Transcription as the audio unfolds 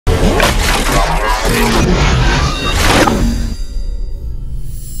Hey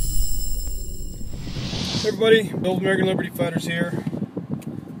everybody, Bill American Liberty Fighters here.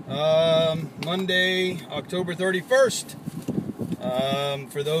 Monday, October 31st.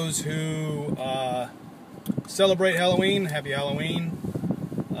 For those who celebrate Halloween, happy Halloween.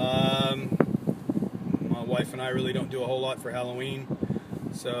 My wife and I really don't do a whole lot for Halloween.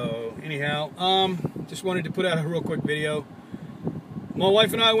 So anyhow, just wanted to put out a real quick video. My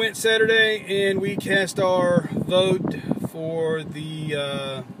wife and I went Saturday and we cast our vote for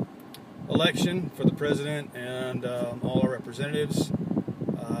the election for the president and all our representatives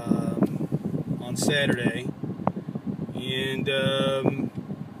on Saturday, and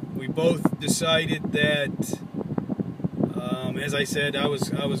we both decided that, as I said, I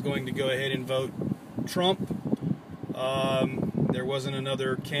was going to go ahead and vote Trump. There wasn't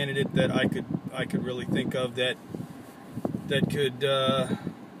another candidate that I could really think of that could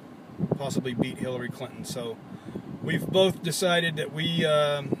possibly beat Hillary Clinton. So we've both decided that we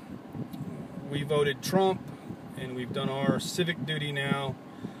voted Trump, and we've done our civic duty now.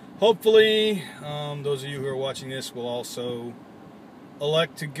 Hopefully, those of you who are watching this will also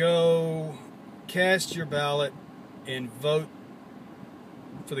elect to go cast your ballot and vote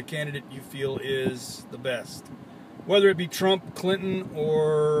for the candidate you feel is the best. Whether it be Trump, Clinton,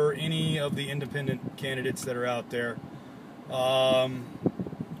 or any of the independent candidates that are out there. I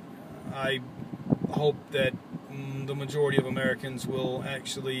hope that the majority of Americans will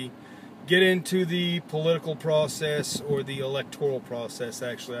actually get into the political process, or the electoral process,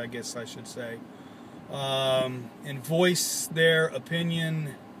 actually, I guess I should say, and voice their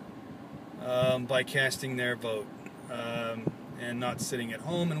opinion by casting their vote, and not sitting at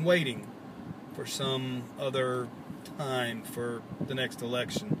home and waiting for some other time for the next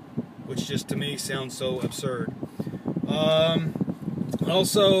election, which just to me sounds so absurd.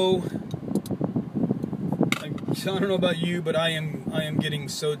 Also, I don't know about you, but I am getting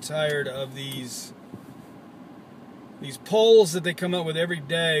so tired of these polls that they come up with every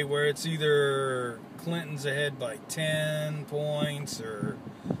day, where it's either Clinton's ahead by 10 points or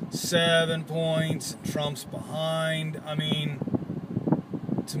 7 points, and Trump's behind. I mean,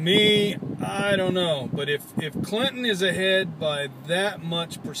 to me, I don't know, but if Clinton is ahead by that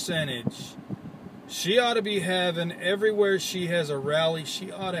much percentage, she ought to be having, everywhere she has a rally,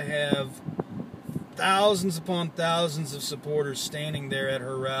 she ought to have thousands upon thousands of supporters standing there at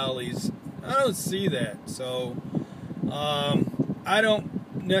her rallies. I don't see that. So I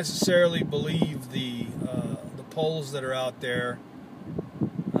don't necessarily believe the polls that are out there.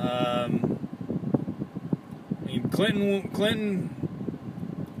 I mean,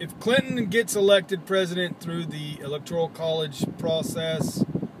 if Clinton gets elected president through the Electoral College process,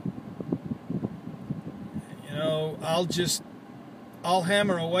 you know, I'll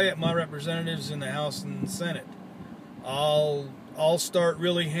hammer away at my representatives in the House and the Senate. I'll start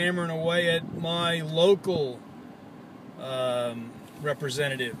really hammering away at my local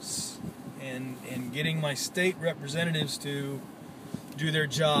representatives, and getting my state representatives to do their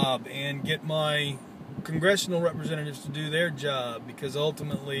job, and get my congressional representatives to do their job, because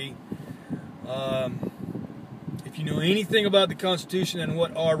ultimately, if you know anything about the Constitution and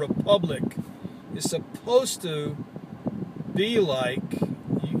what our republic is supposed to be like,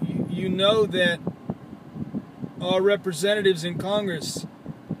 you know that our representatives in Congress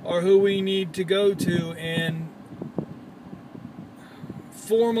are who we need to go to and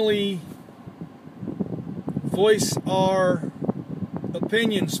formally voice our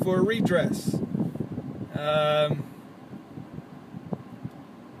opinions for redress.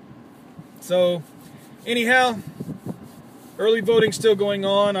 So anyhow, early voting's still going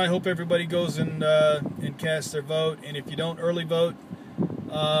on. I hope everybody goes and casts their vote. And if you don't early vote,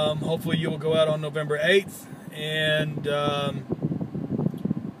 hopefully you will go out on November 8th and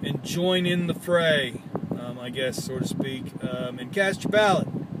join in the fray, I guess, so to speak, and cast your ballot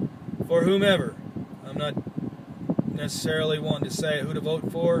for whomever. I'm not necessarily wanting to say who to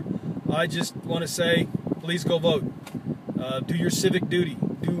vote for. I just want to say, please go vote. Do your civic duty.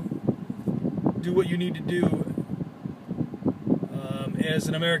 Do what you need to do as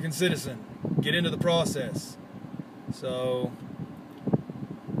an American citizen. Get into the process. So,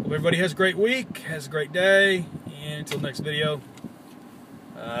 hope everybody has a great week, has a great day, and until next video,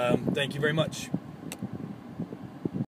 thank you very much.